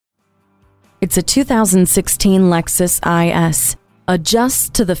It's a 2016 Lexus IS.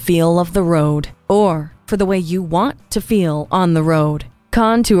 Adjust to the feel of the road, or for the way you want to feel on the road.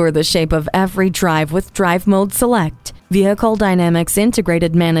 Contour the shape of every drive with Drive Mode Select, Vehicle Dynamics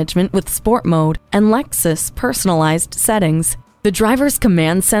Integrated Management with Sport Mode, and Lexus Personalized Settings. The driver's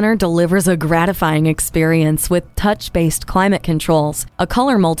command center delivers a gratifying experience with touch-based climate controls, a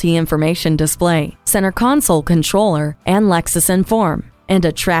color multi-information display, center console controller, and Lexus Inform. And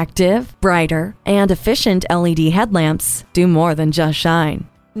attractive, brighter, and efficient LED headlamps do more than just shine.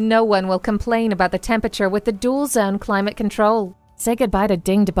 No one will complain about the temperature with the dual-zone climate control. Say goodbye to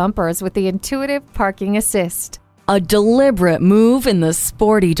dinged bumpers with the intuitive parking assist. A deliberate move in the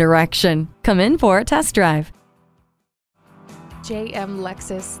sporty direction. Come in for a test drive. JM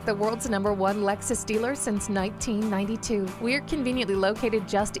Lexus, the world's #1 Lexus dealer since 1992. We're conveniently located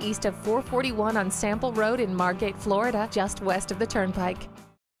just east of 441 on Sample Road in Margate, Florida, just west of the Turnpike.